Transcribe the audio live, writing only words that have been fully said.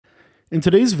In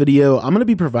today's video, I'm going to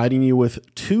be providing you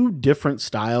with two different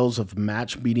styles of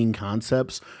match beating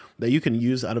concepts that you can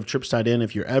use out of trips tight end.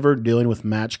 If you're ever dealing with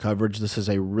match coverage, this is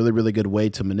a really good way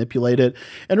to manipulate it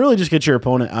and really just get your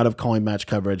opponent out of calling match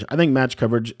coverage. I think match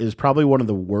coverage is probably one of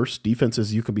the worst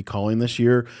defenses you could be calling this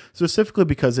year, specifically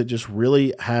because it just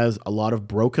really has a lot of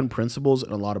broken principles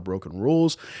and a lot of broken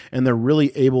rules, and they're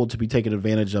really able to be taken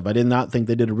advantage of. I did not think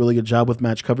they did a really good job with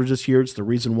match coverage this year. It's the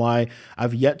reason why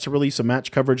I've yet to release a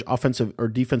match coverage offensive or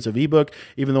defensive ebook,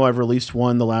 even though I've released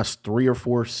one the last 3 or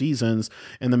 4 seasons.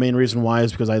 And the main reason why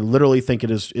is because I literally think it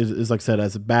is like I said,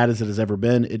 as bad as it has ever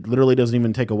been. It literally doesn't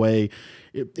even take away.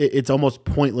 It's almost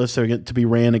pointless to be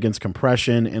ran against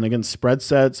compression and against spread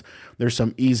sets. There's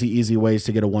some easy ways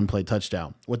to get a one-play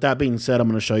touchdown. With that being said, I'm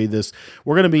going to show you this.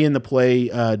 We're going to be in the play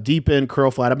deep in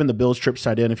curl flat. I'm in the Bills trips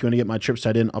tight end. If you want to get my trips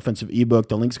tight end offensive ebook,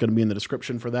 the link's going to be in the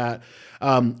description for that.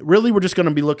 Really, we're just going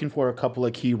to be looking for a couple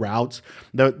of key routes.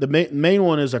 The main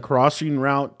one is a crossing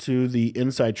route to the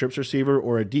inside trips receiver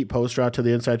or a deep post route to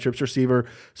the inside trips receiver.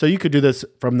 So you could do this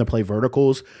from the play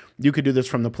verticals. You could do this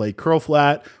from the play curl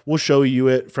flat. We'll show you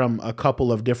it from a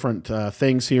couple of different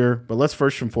things here, but let's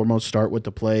first and foremost start with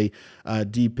the play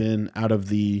deep in out of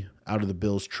the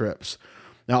Bills trips.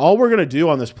 Now, all we're going to do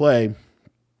on this play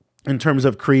in terms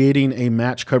of creating a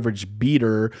match coverage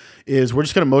beater is we're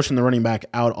just going to motion the running back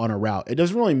out on a route. It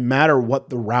doesn't really matter what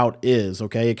the route is,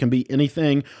 okay? It can be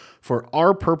anything. For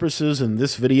our purposes in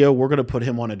this video, we're going to put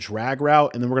him on a drag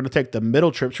route, and then we're going to take the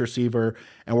middle trips receiver,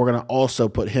 and we're going to also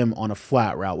put him on a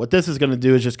flat route. What this is going to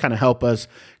do is just kind of help us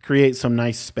create some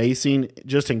nice spacing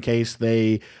just in case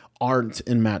they aren't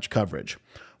in match coverage.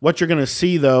 What you're going to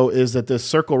see, though, is that this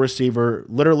circle receiver,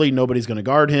 literally nobody's going to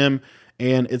guard him,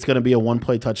 and it's going to be a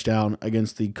one-play touchdown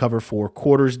against the cover 4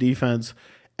 quarters defense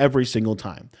every single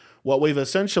time. What we've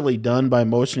essentially done by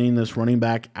motioning this running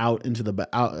back out into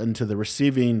the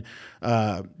receiving,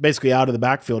 basically out of the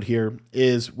backfield here,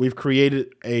 is we've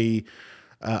created a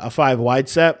 5 wide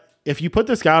set. If you put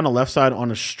this guy on the left side on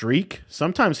a streak,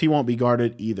 sometimes he won't be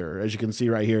guarded either, as you can see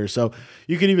right here. So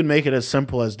you can even make it as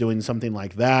simple as doing something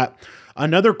like that.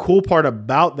 Another cool part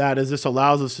about that is this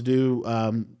allows us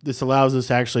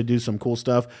to actually do some cool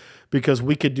stuff, because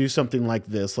we could do something like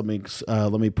this. Let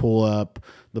me pull up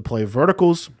the play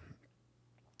verticals.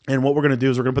 And what we're going to do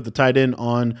is we're going to put the tight end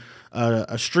on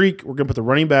a streak. We're going to put the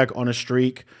running back on a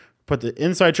streak, put the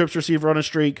inside trips receiver on a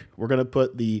streak. We're going to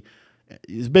put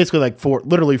it's basically like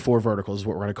literally 4 verticals is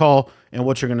what we're going to call. And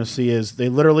what you're going to see is they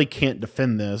literally can't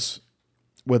defend this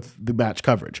with the match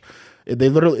coverage.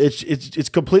 It's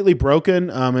completely broken.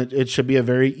 It should be a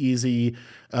very easy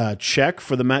check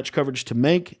for the match coverage to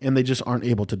make, and they just aren't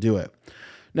able to do it.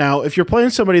 Now, if you're playing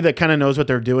somebody that kind of knows what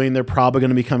they're doing, they're probably going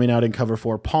to be coming out in cover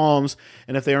 4 palms.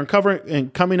 And if they are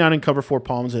coming out in cover 4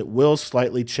 palms, it will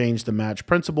slightly change the match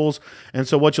principles. And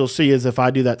so what you'll see is if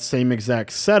I do that same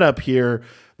exact setup here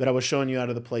that I was showing you out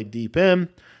of the play deep in,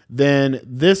 then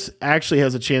this actually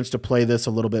has a chance to play this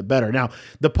a little bit better. Now,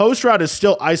 the post route is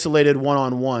still isolated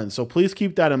one-on-one, so please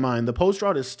keep that in mind. The post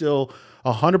route is still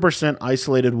 100%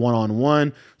 isolated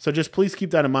one-on-one, so just please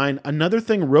keep that in mind. Another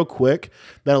thing real quick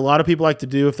that a lot of people like to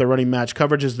do if they're running match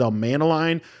coverage is they'll man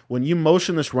align. When you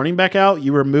motion this running back out,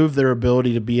 you remove their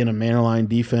ability to be in a man align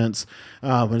defense.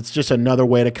 It's just another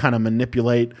way to kind of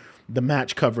manipulate the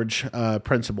match coverage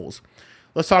principles.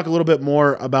 Let's talk a little bit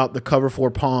more about the cover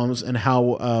 4 palms and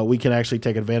how we can actually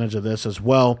take advantage of this as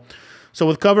well. So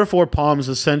with cover 4 palms,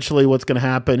 essentially what's going to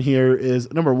happen here is,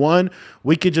 number one,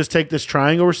 we could just take this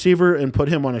triangle receiver and put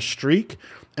him on a streak.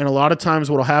 And a lot of times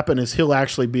what will happen is he'll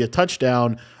actually be a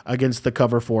touchdown against the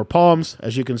cover 4 palms,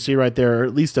 as you can see right there, or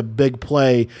at least a big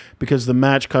play, because the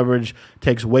match coverage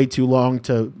takes way too long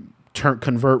to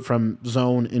convert from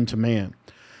zone into man.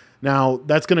 Now,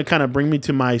 that's going to kind of bring me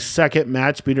to my second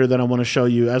match beater that I want to show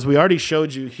you. As we already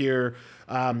showed you here,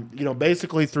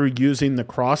 basically through using the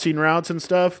crossing routes and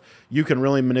stuff, you can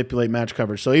really manipulate match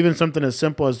coverage. So even something as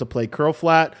simple as the play curl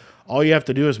flat, all you have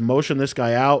to do is motion this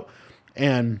guy out,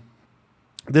 and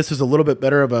this is a little bit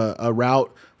better of a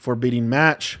route for beating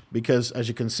match, because as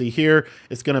you can see here,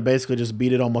 it's going to basically just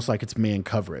beat it almost like it's man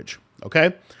coverage,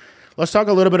 okay? Let's talk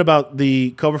a little bit about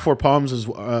the cover 4 palms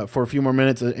for a few more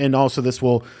minutes, and also this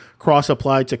will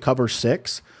cross-apply to cover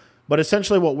 6. But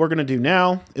essentially what we're going to do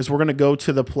now is we're going to go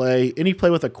to the play, any play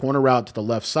with a corner route to the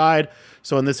left side.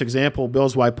 So in this example,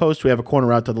 Bills wide post, we have a corner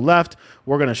route to the left.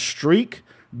 We're going to streak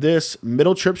this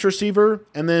middle trips receiver,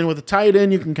 and then with a tight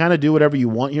end, you can kind of do whatever you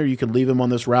want here. You can leave him on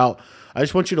this route. I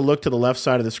just want you to look to the left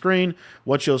side of the screen.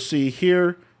 What you'll see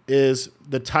here is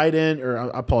the tight end, or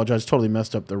I apologize, totally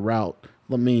messed up the route.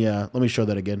 Let me show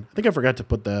that again. I think I forgot to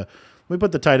put the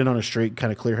tight end on a streak,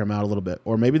 kind of clear him out a little bit.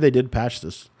 Or maybe they did patch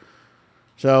this.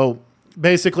 So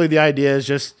basically the idea is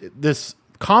just this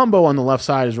combo on the left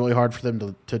side is really hard for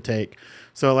them to take.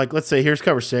 So like, let's say here's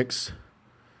cover 6,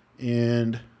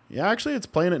 and yeah, actually it's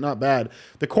playing it not bad.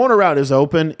 The corner route is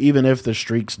open even if the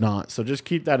streak's not. So just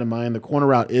keep that in mind. The corner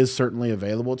route is certainly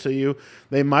available to you.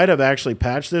 They might have actually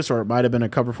patched this, or it might have been a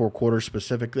cover 4 quarter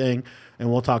specific thing,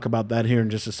 and we'll talk about that here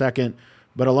in just a second.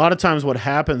 But a lot of times what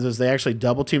happens is they actually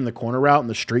double team the corner route and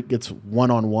the streak gets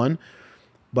one-on-one.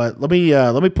 But let me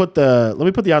put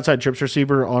the outside trips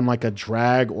receiver on like a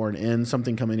drag or an in,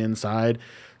 something coming inside,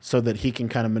 so that he can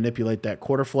kind of manipulate that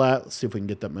quarter flat. Let's see if we can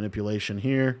get that manipulation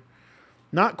here.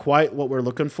 Not quite what we're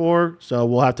looking for, so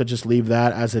we'll have to just leave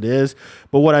that as it is.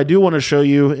 But what I do want to show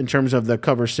you in terms of the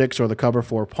cover 6 or the cover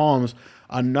 4 palms,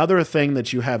 another thing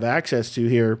that you have access to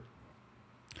here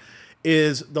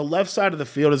is the left side of the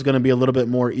field is going to be a little bit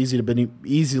more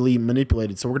easily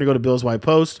manipulated. So we're going to go to Bills wide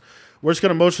post. We're just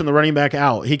going to motion the running back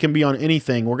out. He can be on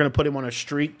anything. We're going to put him on a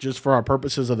streak just for our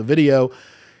purposes of the video.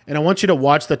 And I want you to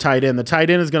watch the tight end. The tight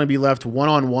end is going to be left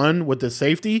one-on-one with the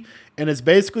safety, and it's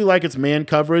basically like it's man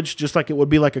coverage, just like it would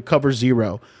be like a cover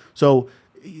 0. So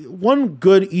one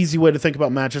good, easy way to think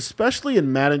about match, especially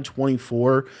in Madden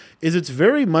 24, is it's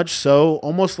very much so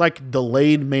almost like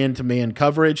delayed man-to-man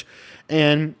coverage.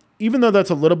 And even though that's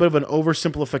a little bit of an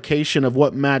oversimplification of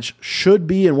what match should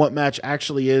be and what match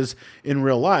actually is in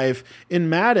real life, in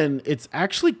Madden, it's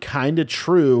actually kind of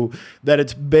true that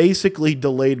it's basically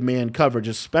delayed man coverage,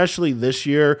 especially this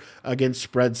year against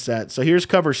spread set. So here's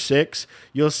cover 6.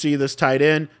 You'll see this tight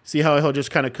end. See how he'll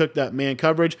just kind of cook that man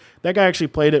coverage? That guy actually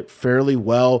played it fairly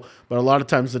well, but a lot of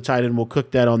times the tight end will cook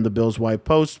that on the Bills wide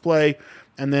post play.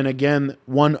 And then again,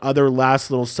 one other last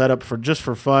little setup for just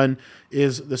for fun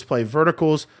is this play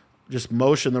verticals. Just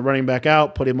motion the running back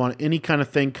out, put him on any kind of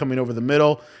thing coming over the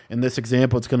middle. In this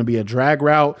example, it's going to be a drag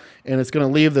route, and it's going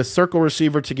to leave the circle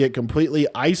receiver to get completely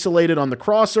isolated on the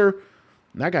crosser.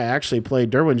 And that guy actually played,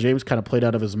 Derwin James kind of played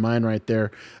out of his mind right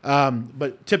there.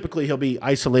 But typically he'll be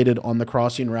isolated on the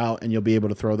crossing route, and you'll be able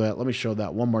to throw that. Let me show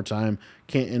that one more time.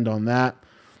 Can't end on that.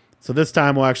 So this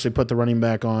time we'll actually put the running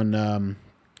back on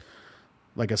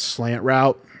like a slant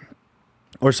route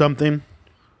or something.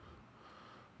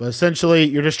 But essentially,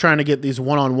 you're just trying to get these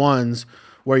one-on-ones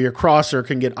where your crosser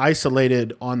can get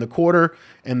isolated on the quarter,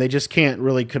 and they just can't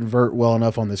really convert well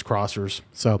enough on these crossers.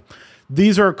 So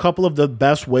these are a couple of the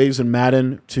best ways in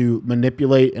Madden to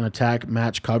manipulate and attack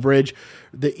match coverage.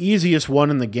 The easiest one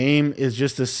in the game is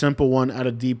just a simple one out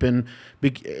of deep end,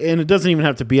 and it doesn't even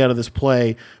have to be out of this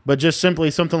play, but just simply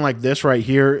something like this right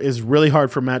here is really hard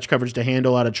for match coverage to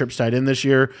handle out of trips tight end this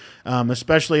year,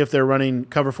 especially if they're running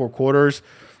cover 4 quarters.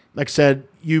 Like I said,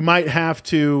 you might have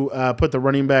to put the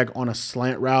running back on a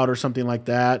slant route or something like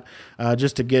that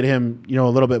just to get him, a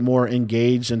little bit more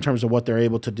engaged in terms of what they're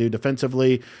able to do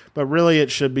defensively. But really, it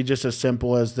should be just as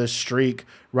simple as this streak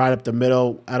right up the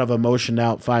middle out of a motioned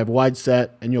out 5 wide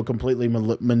set, and you'll completely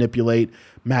manipulate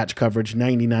match coverage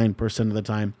 99% of the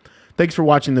time. Thanks for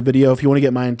watching the video. If you want to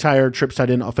get my entire Trips Tight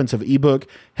End offensive ebook,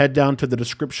 head down to the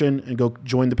description and go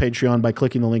join the Patreon by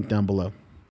clicking the link down below.